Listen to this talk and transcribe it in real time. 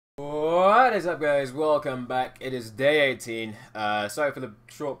What is up, guys? Welcome back. It is day 18. Sorry for the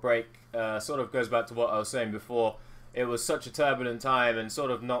short break. Sort of goes back to what I was saying before. It was such a turbulent time and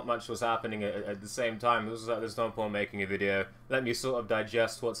sort of not much was happening at the same time. It was like there's no point making a video. Let me sort of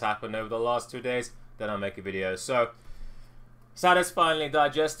digest what's happened over the last 2 days, then I'll make a video. So, sad it's finally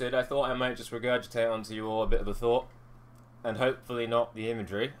digested. I thought I might just regurgitate onto you all a bit of a thought, and hopefully not the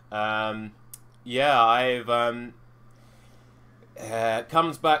imagery.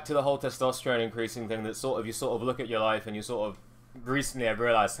 Comes back to the whole testosterone increasing thing that you sort of look at your life and you sort of, recently I've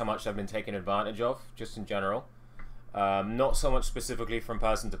realized how much I've been taken advantage of, just in general. Not so much specifically from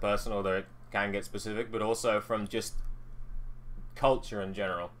person to person, although it can get specific, but also from just culture in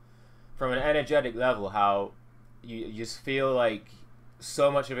general. From an energetic level, how you just feel like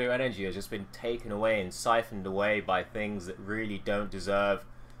so much of your energy has just been taken away and siphoned away by things that really don't deserve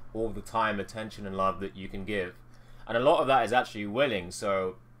all the time, attention and love that you can give. And a lot of that is actually willing,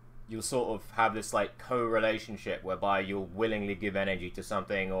 so you'll sort of have this like co-relationship whereby you'll willingly give energy to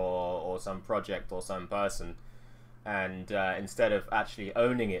something or some project or some person, and instead of actually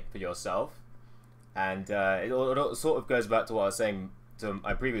owning it for yourself. And it sort of goes back to what I was saying to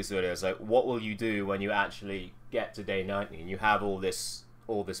my previous videos, like what will you do when you actually get to day 90 and you have all this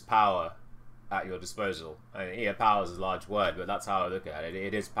power at your disposal? I mean, yeah, power is a large word, but that's how I look at it.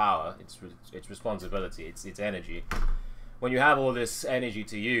 It is power. It's responsibility. It's energy. When you have all this energy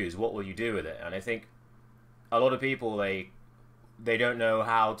to use, what will you do with it? And I think a lot of people, they don't know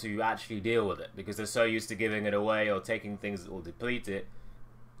how to actually deal with it because they're so used to giving it away or taking things that will deplete it,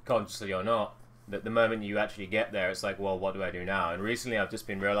 consciously or not, that the moment you actually get there, it's like, well, what do I do now? And recently I've just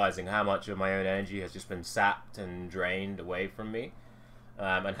been realizing how much of my own energy has just been sapped and drained away from me,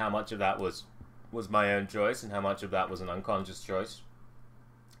 and how much of that was my own choice and how much of that was an unconscious choice.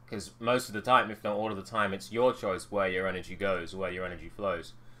 Because most of the time, if not all of the time, it's your choice where your energy goes, where your energy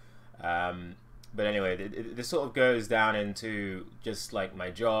flows. But anyway, this sort of goes down into just like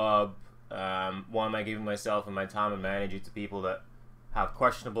my job. Why am I giving myself and my time and my energy to people that have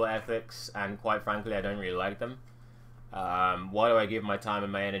questionable ethics, and quite frankly, I don't really like them? Why do I give my time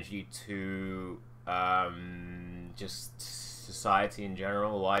and my energy to just society in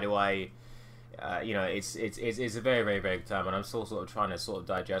general? Why do I... you know, it's a very, very vague term, and I'm still sort of trying to sort of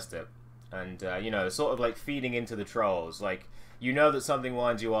digest it. And, you know, sort of like feeding into the trolls. Like, you know that something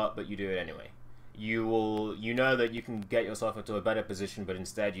winds you up, but you do it anyway. You know that you can get yourself into a better position, but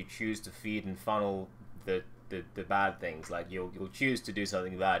instead you choose to feed and funnel the bad things. Like, you'll choose to do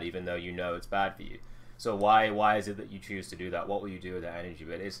something bad, even though you know it's bad for you. So why is it that you choose to do that? What will you do with that energy?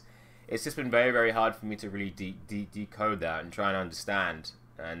 But it's just been very, very hard for me to really decode that and try and understand.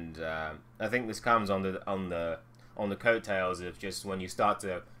 And I think this comes on the coattails of just when you start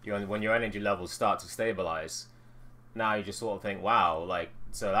to when your energy levels start to stabilize. Now you just sort of think, wow, like,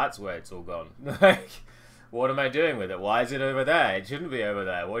 so that's where it's all gone. Like, what am I doing with it? Why is it over there? It shouldn't be over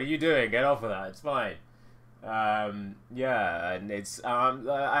there. What are you doing? Get off of that. It's fine. Yeah, and it's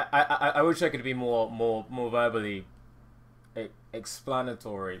I wish I could be more verbally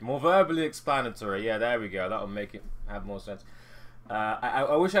explanatory. More verbally explanatory. Yeah, there we go. That'll make it have more sense.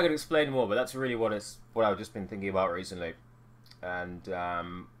 I wish I could explain more, but that's really what I've just been thinking about recently, and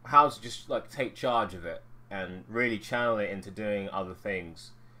how to just like take charge of it and really channel it into doing other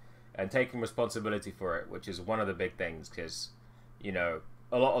things and taking responsibility for it, which is one of the big things. Because, you know,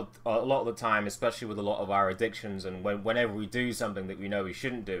 a lot of the time, especially with a lot of our addictions, and whenever we do something that we know we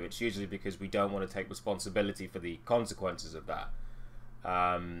shouldn't do, it's usually because we don't want to take responsibility for the consequences of that.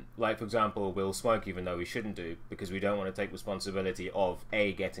 Like, for example, we'll smoke even though we shouldn't do, because we don't want to take responsibility of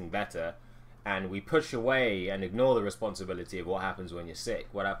getting better, and we push away and ignore the responsibility of what happens when you're sick,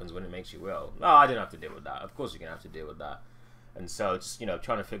 what happens when it makes you ill. No, I didn't have to deal with that. Of course you're gonna have to deal with that. And so it's, you know,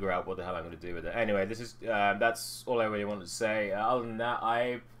 trying to figure out what the hell I'm gonna do with it. Anyway, this is that's all I really wanted to say. Other than that,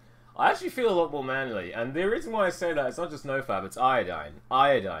 I actually feel a lot more manly, and the reason why I say that, it's not just Nofap, it's iodine.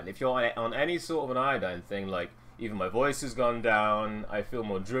 Iodine. If you're on any sort of an iodine thing, like, even my voice has gone down, I feel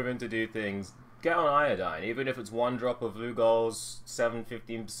more driven to do things, get on iodine. Even if it's 1 drop of Lugol's,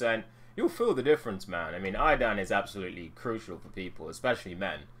 15%, you'll feel the difference, man. I mean, iodine is absolutely crucial for people, especially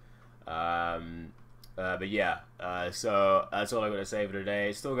men. But yeah, so that's all I'm going to say for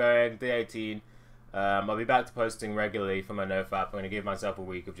today. Still going, day 18. I'll be back to posting regularly for my Nofap. I'm going to give myself a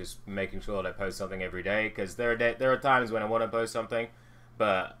week of just making sure that I post something every day, because there are times when I want to post something,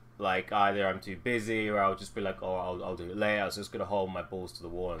 but like, either I'm too busy, or I'll just be like, oh, I'll do it later. I was just going to hold my balls to the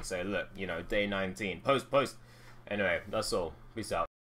wall and say, look, you know, day 19, post. Anyway, that's all. Peace out.